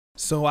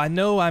So I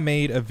know I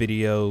made a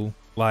video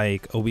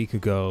like a week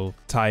ago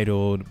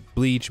titled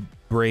Bleach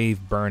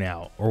Brave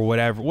Burnout or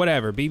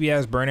whatever,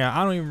 BBS Burnout.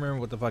 I don't even remember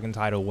what the fucking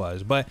title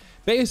was, but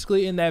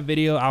basically in that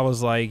video I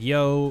was like,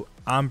 yo,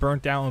 I'm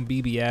burnt out on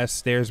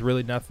BBS. There's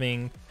really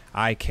nothing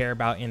I care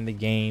about in the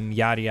game,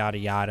 yada yada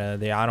yada.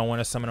 I don't want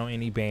to summon on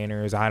any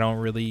banners. I don't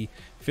really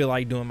feel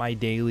like doing my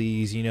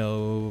dailies, you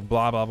know,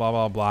 blah blah blah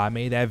blah blah. I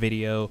made that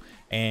video,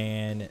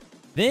 and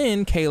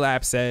then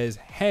K-Lab says,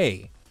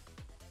 hey,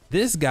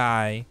 this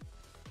guy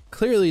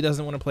clearly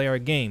doesn't want to play our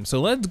game,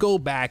 so let's go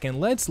back and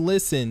let's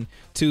listen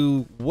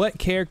to what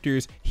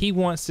characters he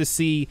wants to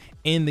see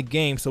in the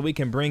game so we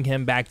can bring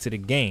him back to the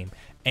game.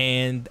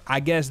 And I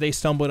guess they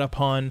stumbled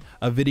upon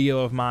a video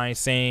of mine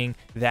saying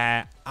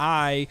that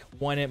I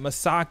wanted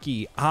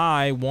Masaki,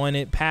 I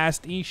wanted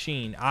past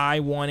Isshin, I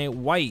wanted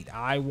White,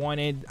 I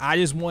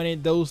just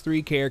wanted those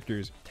three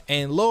characters,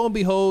 and lo and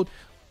behold,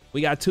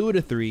 we got 2 of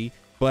the 3.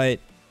 But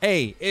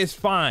hey, it's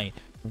fine.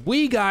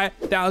 We got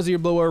 1,000 Year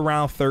Blower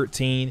round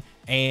 13,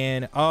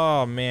 and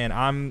oh man,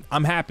 I'm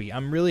happy.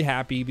 I'm really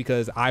happy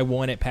because I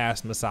wanted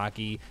past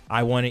Masaki,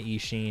 I wanted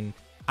Isshin.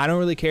 I don't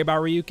really care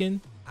about Ryuken.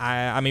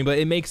 I mean, but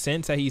it makes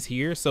sense that he's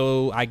here,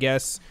 so I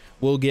guess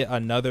we'll get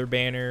another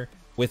banner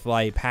with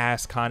like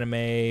past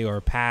Kaname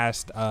or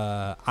past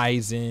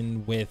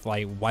Aizen with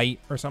like White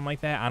or something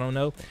like that. I don't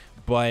know,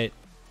 but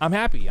I'm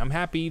happy. I'm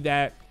happy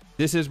that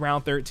this is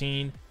round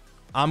 13.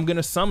 I'm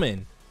gonna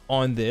summon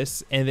on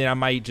this, and then I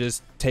might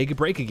just take a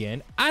break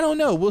again. I don't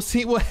know. We'll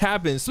see what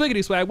happens.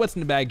 Swiggity swag, what's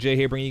in the bag? Jay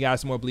here, bringing you guys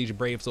some more Bleach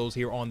Brave Souls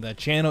here on the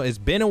channel. It's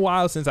been a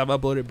while since I've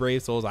uploaded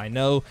Brave Souls. I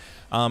know.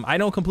 I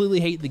don't completely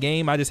hate the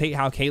game. I just hate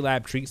how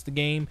K-Lab treats the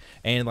game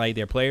and like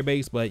their player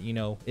base, but you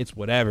know, it's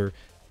whatever.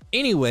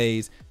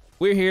 Anyways,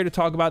 we're here to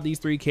talk about these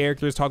 3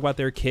 characters, talk about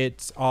their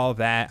kits, all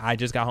that. I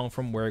just got home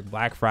from work,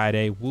 Black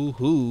Friday,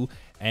 woohoo,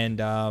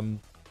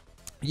 and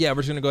yeah,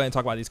 we're just gonna go ahead and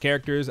talk about these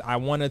characters. I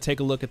want to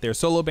take a look at their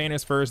solo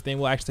banners first, then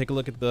we'll actually take a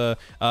look at the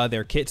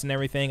their kits and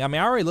everything. I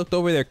mean, I already looked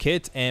over their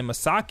kits, and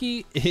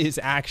Masaki is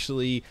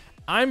actually,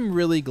 I'm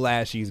really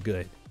glad she's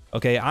good.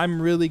 Okay,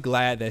 I'm really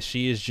glad that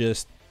she is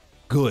just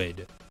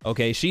good.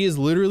 Okay, she is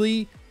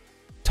literally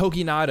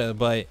Tokinata,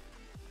 but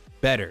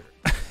better.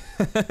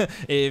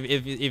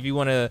 if you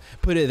want to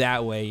put it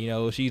that way, you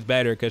know, she's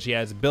better because she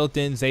has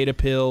built-in Zeta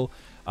Pill.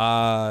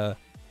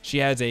 She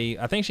has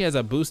I think she has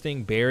a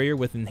boosting barrier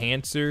with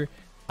enhancer.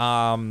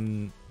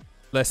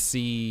 Let's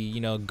see,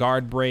 you know,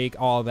 guard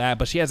break, all that,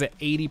 but she has an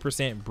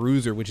 80%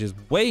 bruiser, which is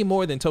way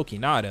more than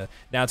Tokinata.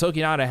 Now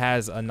Tokinata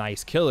has a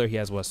nice killer. He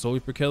has what,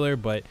 super killer,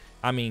 but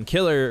I mean,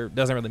 killer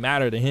doesn't really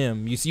matter to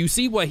him. You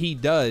see what he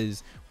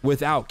does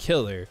without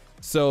killer.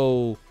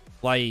 So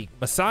like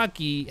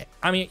Masaki,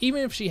 I mean,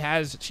 even if she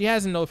has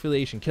a no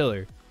affiliation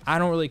killer, I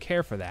don't really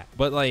care for that.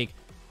 But like,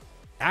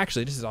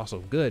 actually this is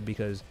also good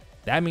because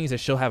that means that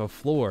she'll have a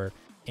floor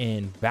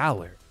in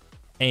Valor,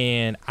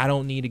 and I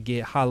don't need to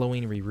get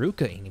Halloween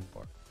Ryuken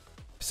anymore.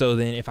 So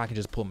then if I can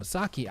just pull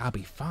Masaki, I'll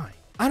be fine.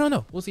 I don't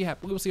know. We'll see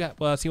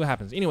what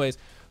happens. Anyways,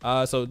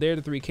 so they're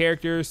the 3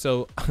 characters.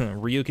 So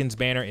Ryuken's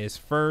banner is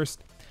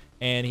first,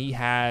 and he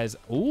has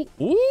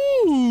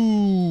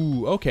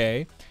ooh,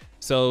 okay.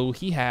 So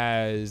he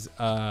has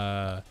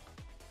 1,000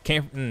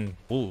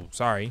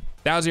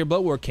 Year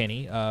Blower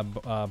Kenny,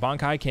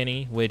 Bankai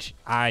Kenny, which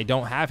I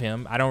don't have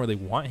him. I don't really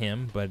want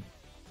him, but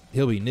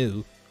he'll be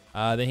new.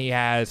 Then he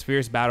has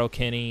Fierce Battle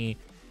Kenny,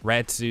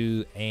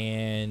 Retsu,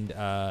 and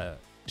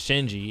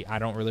Shinji. I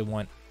don't really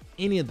want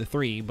any of the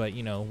 3, but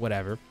you know,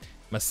 whatever.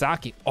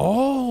 Masaki,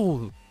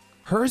 oh,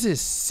 hers is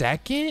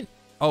second?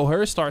 Oh,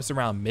 hers starts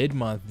around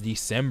mid-month,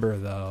 December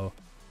though.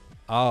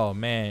 Oh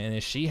man, and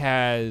then she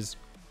has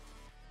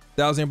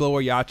 1,000 Year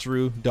Blower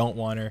Yachiru, don't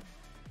want her.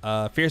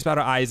 Fierce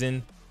Battle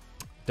Aizen,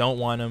 don't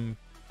want him.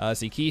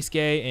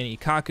 Sikisuke and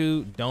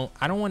Ikaku,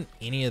 I don't want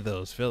any of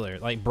those filler.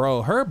 Like,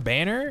 bro, her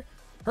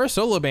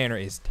solo banner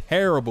is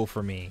terrible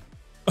for me.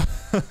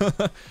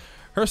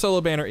 Her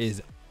solo banner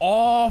is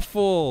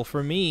awful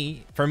for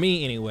me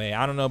anyway.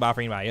 I don't know about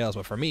for anybody else,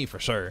 but for me for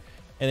sure.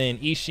 And then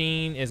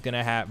Isshin is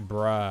gonna have,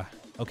 bruh,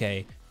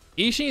 okay,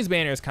 Isshin's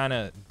banner is kind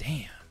of,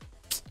 damn.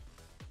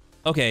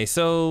 Okay,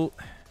 so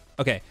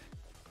okay,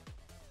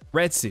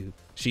 Retsu,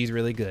 she's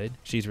really good,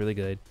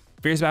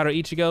 Fierce Battle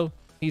Ichigo,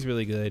 he's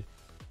really good.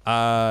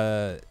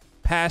 Past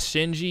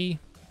Shinji,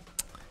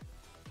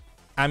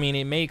 I mean,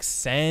 it makes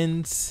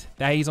sense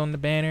that he's on the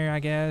banner, I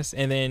guess.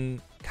 And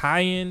then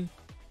Kaien,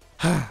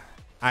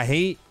 I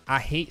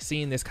hate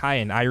seeing this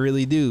Kaien, I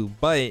really do,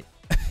 but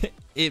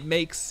it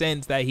makes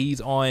sense that he's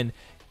on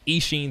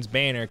Isshin's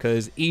banner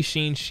because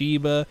Isshin,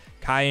 Shiba,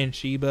 Kaien,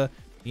 Shiba,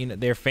 you know,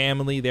 they're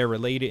family, they're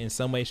related in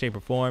some way, shape,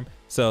 or form.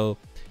 So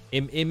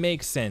it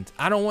makes sense.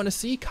 I don't want to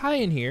see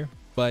Kaien here,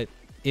 but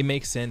it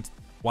makes sense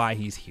why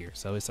he's here.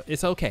 So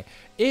it's okay.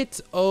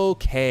 It's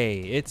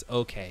okay.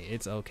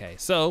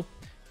 So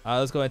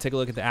let's go ahead and take a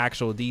look at the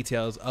actual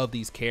details of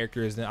these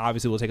characters. Then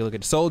obviously we'll take a look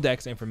at the soul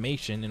dex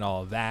information and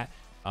all of that.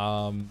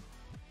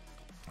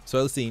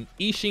 So let's see,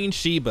 Isshin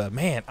Shiba,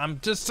 man, I'm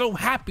just so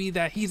happy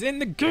that he's in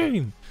the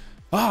game.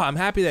 I'm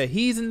happy that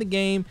he's in the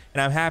game,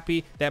 and I'm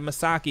happy that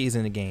Masaki is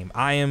in the game.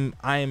 I am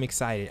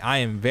excited. I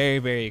am very,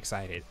 very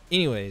excited.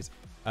 Anyways,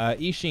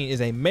 Isshin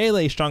is a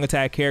melee strong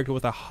attack character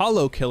with a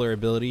hollow killer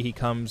ability. He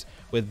comes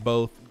with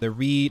both the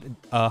read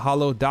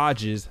hollow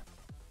dodges.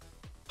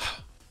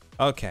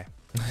 Okay.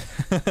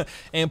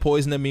 And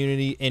poison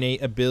immunity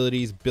innate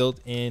abilities built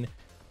in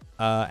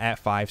at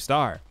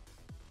 5-star.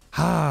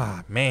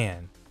 Ah,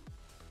 man.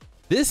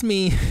 This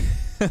means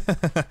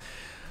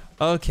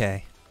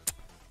okay.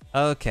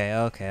 I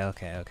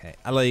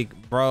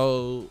like,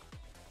 bro,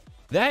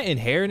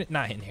 that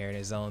not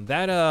inheritance zone,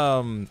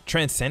 that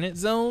transcendent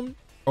zone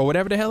or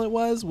whatever the hell it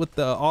was with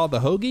all the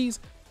hoagies,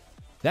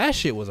 that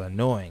shit was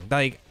annoying.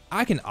 Like,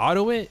 I can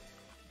auto it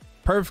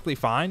perfectly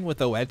fine with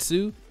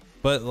Oetsu,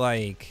 but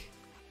like,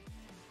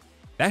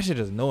 that shit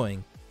is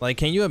annoying. Like,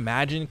 can you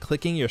imagine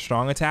clicking your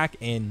strong attack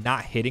and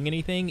not hitting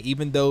anything,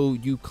 even though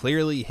you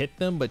clearly hit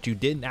them, but you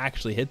didn't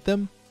actually hit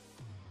them?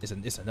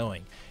 It's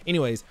annoying.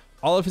 Anyways,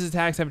 all of his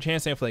attacks have a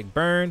chance to inflict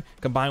burn,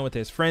 combined with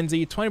his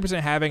frenzy,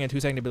 20% havoc, and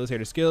 2-second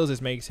debilitator skills.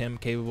 This makes him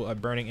capable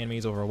of burning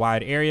enemies over a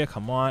wide area.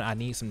 Come on, I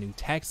need some new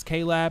text,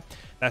 K-Lab.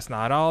 That's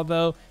not all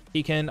though.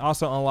 He can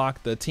also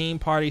unlock the team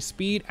party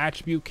speed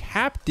attribute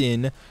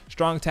captain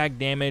strong attack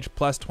damage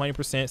plus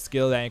 20%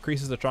 skill that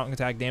increases the strong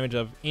attack damage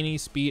of any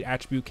speed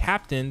attribute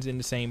captains in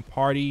the same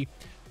party,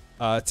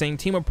 same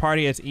team or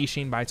party as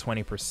Isshin by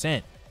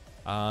 20%.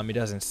 It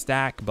doesn't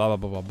stack, blah, blah,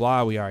 blah, blah,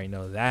 blah. We already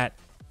know that.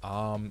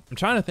 I'm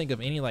trying to think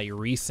of any like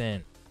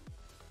recent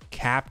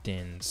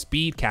captains,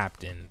 speed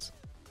captains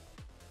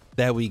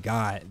that we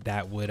got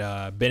that would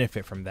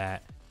benefit from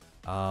that.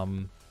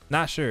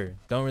 Not sure.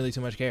 Don't really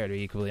too much care, to be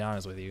equally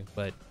honest with you,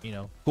 but you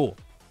know, cool.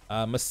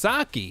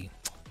 Masaki.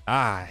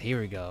 Here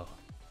we go.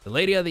 The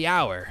lady of the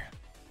hour.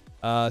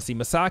 See,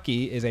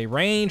 Masaki is a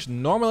ranged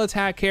normal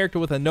attack character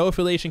with a no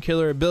affiliation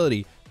killer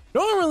ability.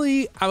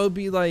 Normally, I would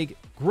be like,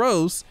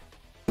 gross.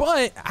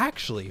 But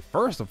actually,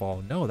 first of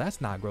all, no,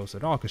 that's not gross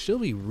at all, because she'll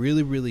be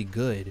really, really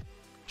good.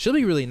 She'll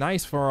be really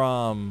nice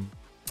for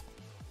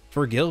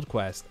guild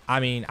quest.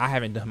 I mean, I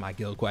haven't done my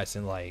guild quest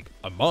in like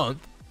a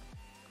month,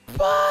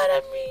 but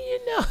I mean,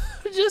 you know,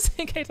 just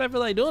in case I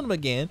feel like doing them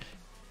again,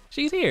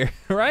 she's here,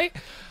 right?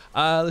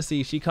 Let's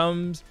see. She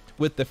comes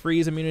with the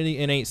freeze immunity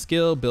innate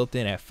skill built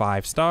in at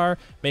 5-star,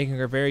 making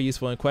her very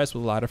useful in quests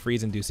with a lot of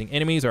freeze inducing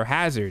enemies or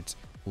hazards.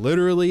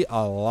 Literally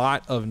a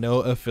lot of no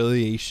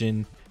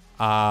affiliation.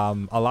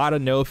 A lot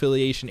of no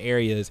affiliation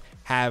areas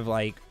have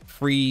like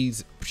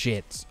freeze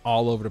shits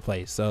all over the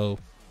place, so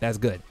that's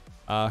good.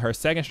 Her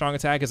second strong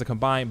attack is a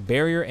combined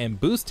barrier and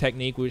boost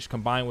technique, which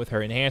combined with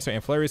her enhancer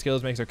and flurry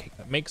skills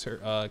makes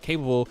her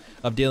capable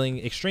of dealing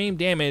extreme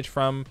damage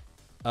from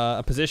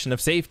a position of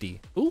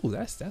safety. Ooh,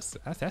 that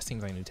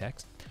seems like new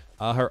text.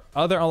 Her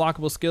other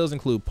unlockable skills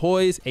include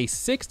poise, a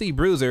 60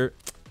 bruiser.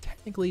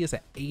 Technically it's an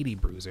 80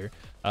 bruiser,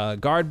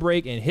 guard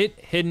break, and hit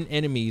hidden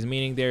enemies,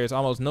 meaning there's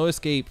almost no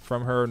escape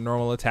from her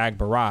normal attack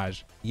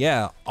barrage.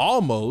 Yeah,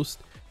 almost.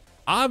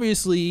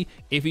 Obviously,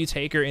 if you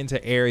take her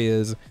into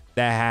areas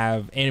that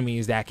have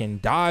enemies that can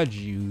dodge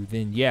you,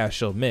 then yeah,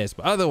 she'll miss.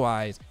 But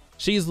otherwise,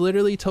 she's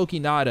literally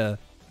Tokinada,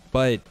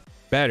 but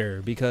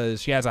better,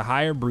 because she has a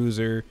higher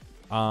bruiser,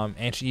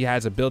 and she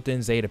has a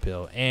built-in Zeta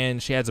pill,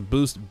 and she has a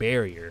boost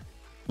barrier,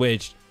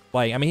 which,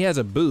 like, I mean, he has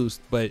a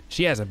boost, but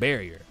she has a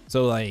barrier.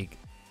 So like,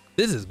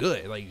 this is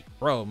good. Like,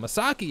 bro,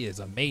 Masaki is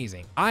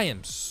amazing.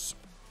 I'm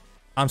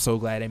so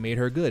glad they made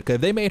her good, because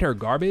if they made her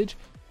garbage,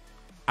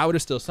 I would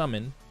have still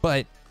summoned,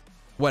 but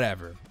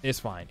whatever, it's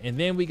fine. And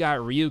then we got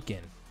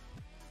Ryuken.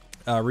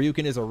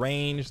 Ryuken is a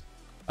ranged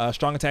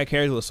strong attack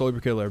character with a solar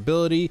killer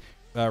ability.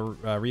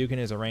 Ryuken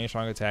is a ranged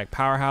strong attack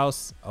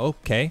powerhouse.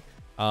 Okay.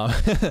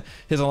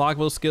 His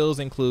unlockable skills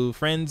include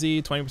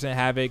frenzy, 20%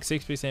 havoc,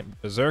 6%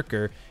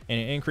 berserker,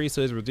 and an increase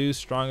to his reduced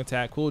strong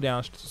attack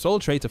cooldown soul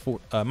trait to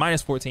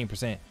minus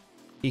 14%.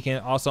 He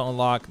can also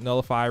unlock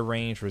nullify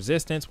range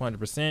resistance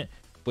 100%,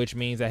 which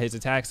means that his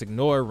attacks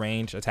ignore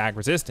range attack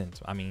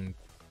resistance. I mean,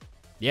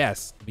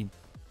 yes,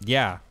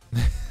 yeah.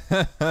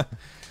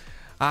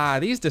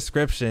 These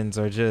descriptions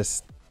are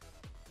just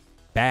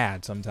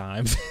bad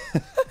sometimes.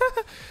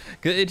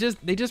 They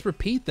just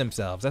repeat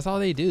themselves. That's all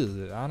they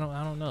do. I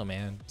don't know,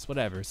 man. It's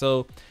whatever.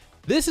 So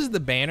this is the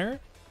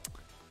banner.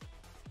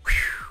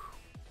 Whew.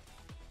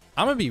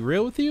 I'm gonna be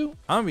real with you.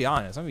 I'm gonna be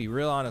honest. I'm gonna be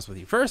real honest with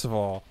you. First of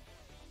all,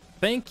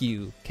 thank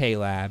you,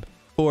 K-Lab,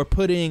 for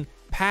putting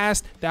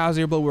past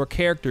Thousand Year Blood War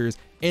characters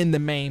in the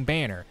main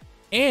banner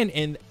and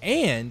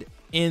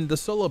in the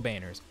solo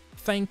banners.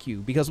 Thank you,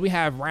 because we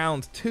have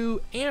rounds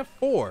 2 and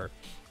 4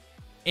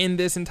 in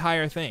this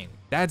entire thing.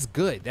 That's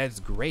good. That's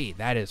great.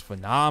 That is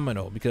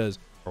phenomenal, because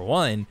for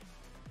one,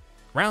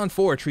 round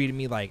 4 treated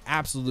me like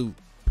absolute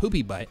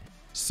poopy butt.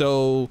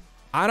 So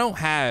I don't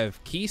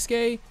have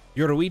Kisuke,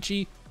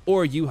 Yoruichi,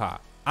 or Yuha.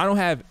 I don't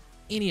have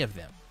any of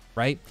them,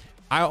 right?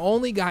 I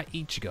only got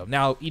Ichigo.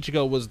 Now,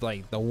 Ichigo was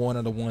like one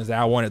of the ones that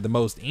I wanted the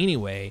most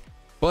anyway,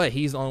 but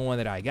he's the only one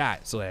that I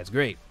got, so that's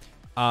great.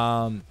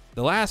 The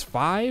last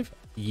 5,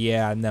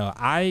 yeah, no,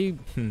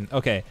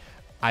 okay.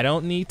 I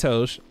don't need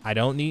Tosh. I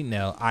don't need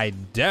Nell. I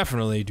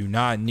definitely do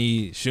not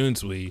need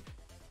Shunsui.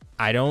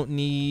 I don't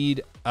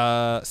need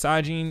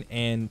Sajin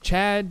and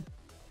Chad.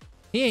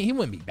 He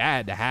wouldn't be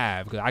bad to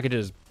have because I could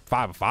just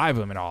 5-5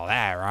 him and all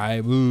that,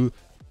 right?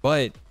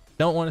 But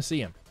don't want to see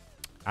him.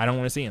 I don't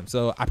want to see him.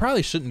 So I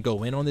probably shouldn't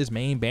go in on this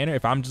main banner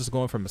if I'm just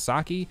going for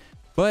Masaki,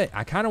 but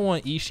I kind of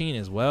want Isshin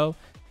as well.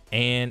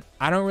 And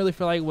I don't really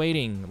feel like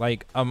waiting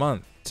like a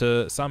month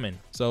to summon.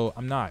 So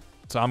I'm not.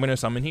 So I'm going to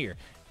summon here.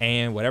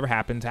 And whatever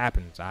happens,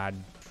 happens.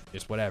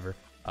 Just whatever.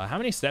 How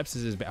many steps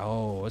is this?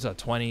 Oh, it's a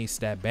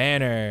 20-step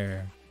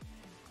banner.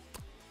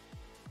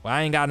 Well,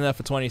 I ain't got enough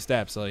for 20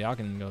 steps, so y'all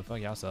can go fuck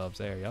yourselves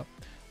there. Yep.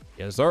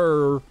 Yes,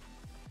 sir.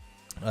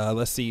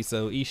 Let's see.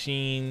 So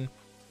Isshin,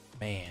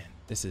 man,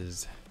 this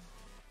is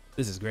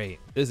great.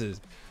 This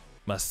is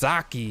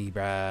Masaki,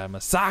 bruh.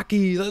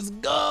 Masaki, let's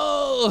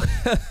go.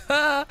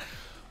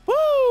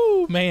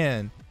 Woo,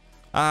 man.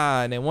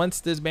 And then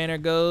once this banner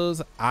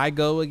goes, I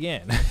go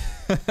again.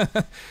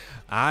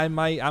 I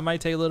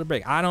might take a little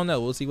break. I don't know.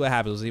 We'll see what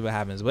happens. We'll see what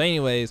happens. But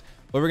anyways,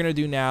 what we're gonna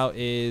do now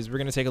is we're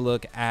gonna take a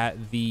look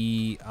at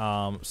the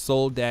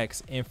Soul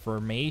Dex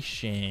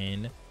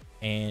information,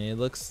 and it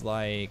looks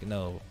like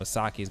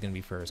Masaki is gonna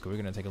be first. We're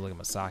gonna take a look at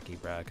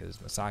Masaki, bro, because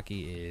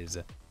Masaki is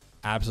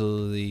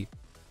absolutely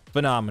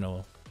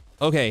phenomenal.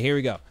 Okay, here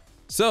we go.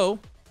 So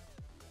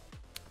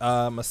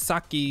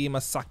Masaki.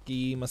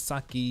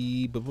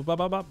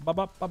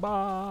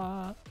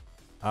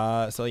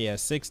 So yeah,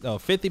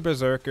 50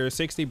 Berserker,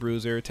 60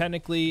 Bruiser.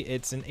 Technically,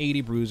 it's an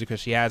 80 Bruiser because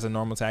she has a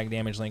normal attack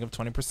damage link of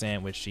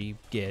 20%, which she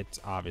gets,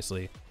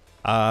 obviously.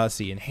 Let's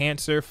see,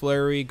 Enhancer,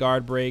 Flurry,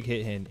 Guard Break,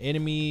 hit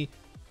enemy,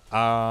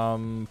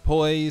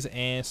 Poise,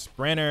 and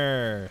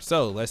Sprinter.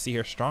 So let's see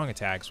her strong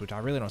attacks, which I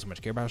really don't so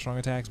much care about strong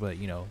attacks, but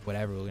you know,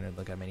 whatever, we're gonna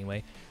look at them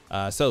anyway.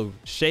 So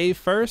Shave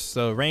first,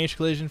 so range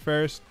collision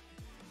first.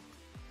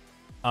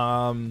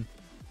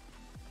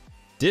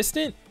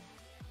 Distant.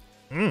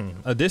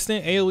 A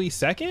distant AoE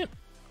second,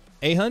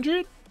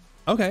 800.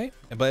 Okay,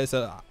 but it's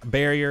a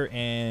barrier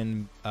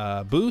and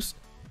boost,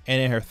 and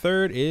then her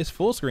third is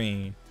full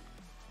screen.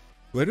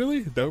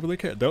 Literally, don't really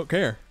care. Don't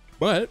care.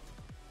 But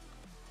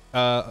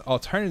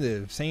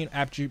alternative, same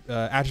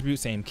attribute,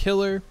 same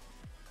killer.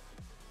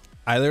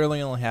 I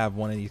literally only have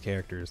one of these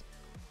characters,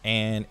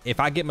 and if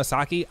I get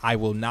Masaki, I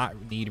will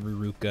not need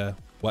Ryuken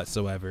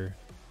whatsoever.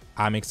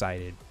 I'm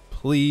excited.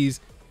 Please,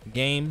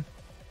 game.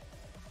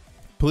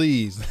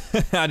 Please.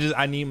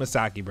 I need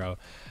Masaki, bro.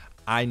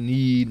 I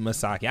need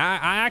Masaki.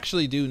 I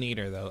actually do need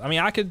her though. I mean,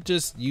 I could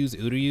just use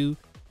Uryu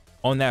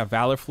on that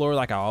Valor floor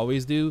like I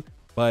always do,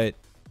 but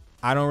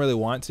I don't really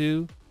want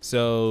to.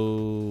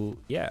 So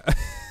yeah.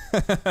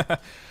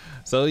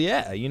 So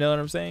yeah, you know what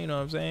I'm saying? You know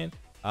what I'm saying?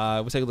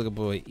 We'll take a look at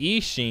boy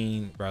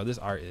Isshin, bro. This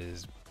art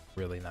is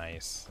really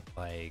nice.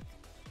 Like,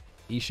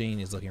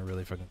 Isshin is looking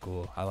really freaking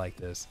cool. I like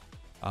this.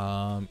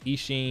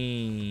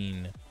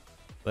 Isshin.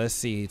 Let's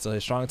see. So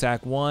his strong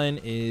attack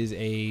 1 is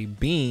a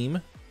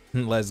beam.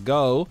 Let's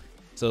go.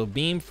 So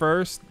beam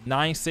first,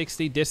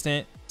 960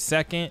 distant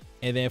second,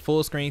 and then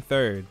full screen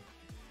third.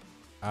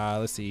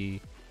 Let's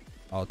see.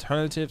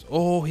 Alternatives.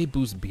 Oh, he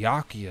boosts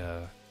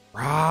Byakuya.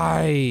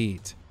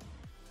 Right.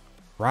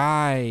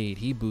 Right.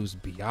 He boosts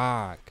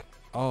Byak.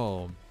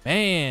 Oh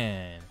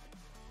man.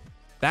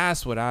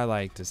 That's what I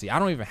like to see. I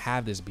don't even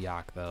have this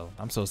Byak though.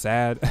 I'm so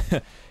sad.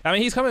 I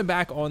mean, he's coming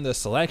back on the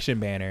selection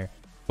banner,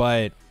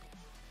 but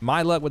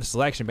my luck with the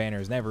selection banner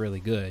is never really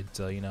good.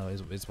 So, you know,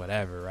 it's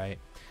whatever, right?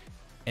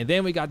 And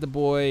then we got the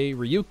boy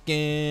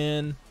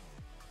Ryuken.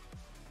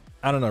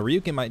 I don't know.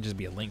 Ryuken might just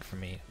be a link for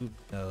me. Who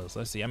knows?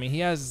 Let's see. I mean, he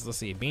has, let's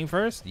see, beam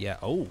first. Yeah.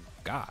 Oh,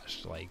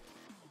 gosh. Like,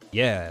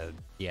 yeah.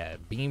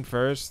 Beam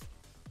first.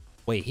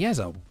 Wait, he has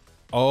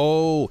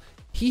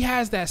he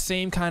has that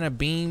same kind of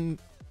beam.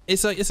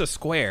 It's a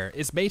square.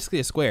 It's basically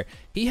a square.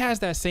 He has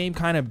that same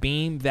kind of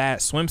beam that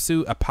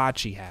Swimsuit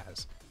Apache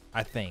has,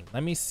 I think.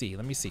 Let me see.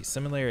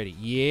 Similarity.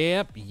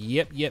 Yep.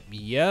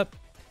 Yeah,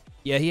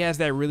 he has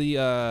that really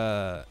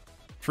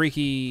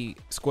freaky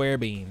square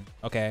beam.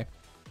 Okay.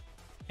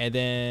 And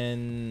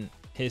then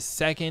his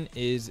second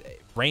is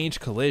range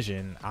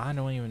collision. I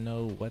don't even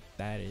know what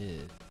that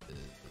is.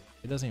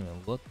 It doesn't even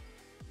look.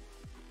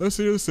 Let's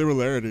see the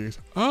similarities.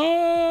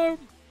 Oh,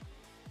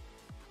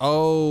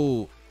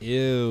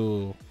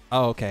 ew.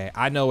 Oh, okay.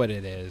 I know what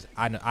it is.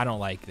 I don't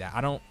like that.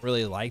 I don't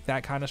really like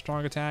that kind of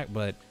strong attack,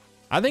 but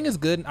I think it's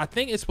good. I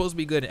think it's supposed to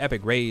be good in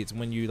epic raids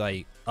when you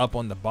like up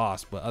on the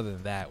boss, but other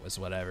than that, was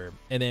whatever.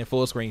 And then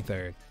full screen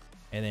third,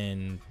 and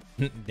then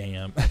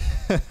damn.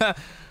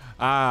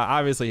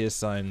 Obviously his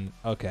son.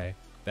 Okay,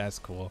 that's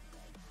cool.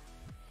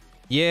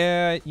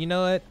 Yeah, you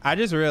know what? I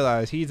just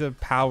realized he's a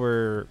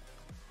power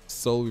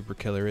Soul Reaper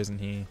killer, isn't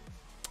he?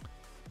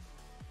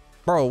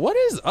 Bro, what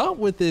is up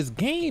with this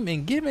game?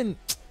 And given,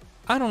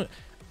 I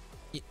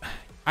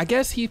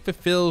guess he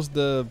fulfills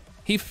the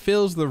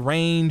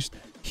ranged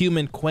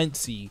human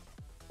Quincy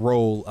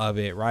role of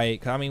it,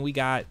 right? I mean, we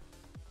got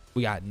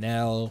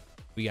Nell,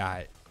 we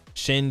got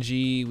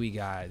Shinji, we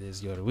got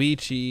this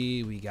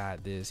Yoruichi, we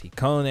got this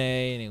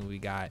Hikone, and we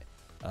got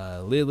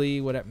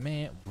Lily, whatever.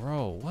 Man,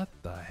 bro, what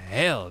the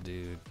hell,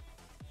 dude?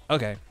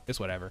 Okay, it's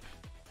whatever.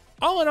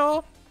 All in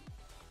all,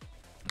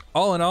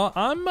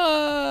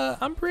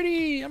 I'm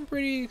pretty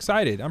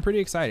excited. I'm pretty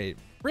excited.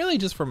 Really,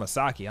 just for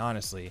Masaki,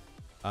 honestly.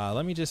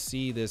 Let me just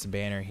see this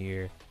banner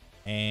here,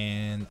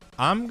 and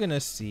I'm gonna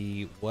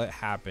see what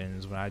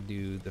happens when I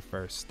do the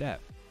first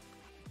step.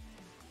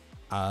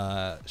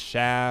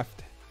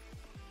 Shaft,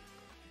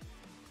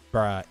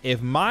 bruh.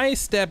 If my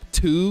step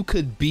 2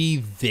 could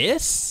be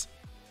this,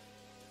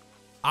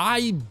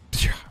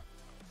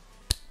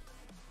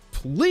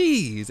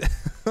 please.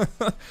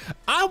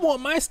 I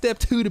want my step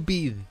 2 to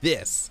be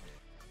this.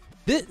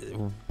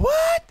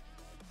 What?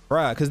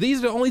 Bruh, because these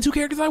are the only 2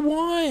 characters I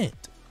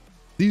want.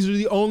 These are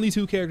the only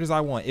 2 characters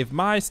I want. If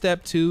my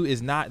step 2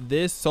 is not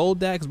this Soul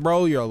Dex,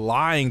 bro, you're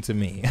lying to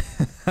me.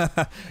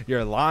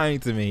 You're lying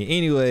to me.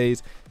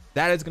 Anyways,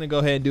 that is going to go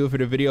ahead and do it for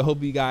the video.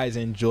 Hope you guys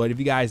enjoyed. If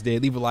you guys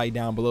did, leave a like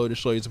down below to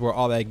show your support,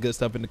 all that good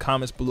stuff in the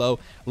comments below.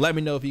 Let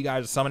me know if you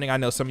guys are summoning. I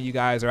know some of you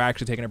guys are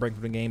actually taking a break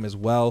from the game as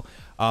well.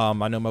 I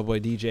know my boy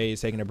DJ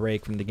is taking a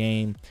break from the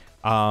game.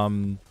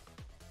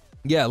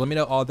 Yeah, let me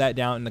know all that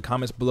down in the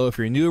comments below. If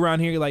you're new around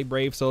here, you like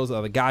Brave Souls,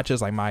 other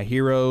gachas like My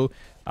Hero,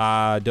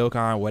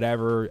 Dokkan,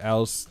 whatever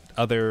else,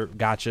 other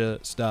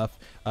gacha stuff,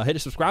 hit the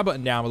subscribe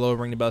button down below,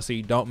 ring the bell so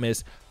you don't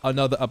miss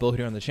another upload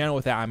here on the channel.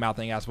 With that, I'm out.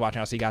 Thank you guys for watching.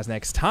 I'll see you guys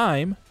next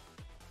time.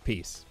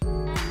 Peace.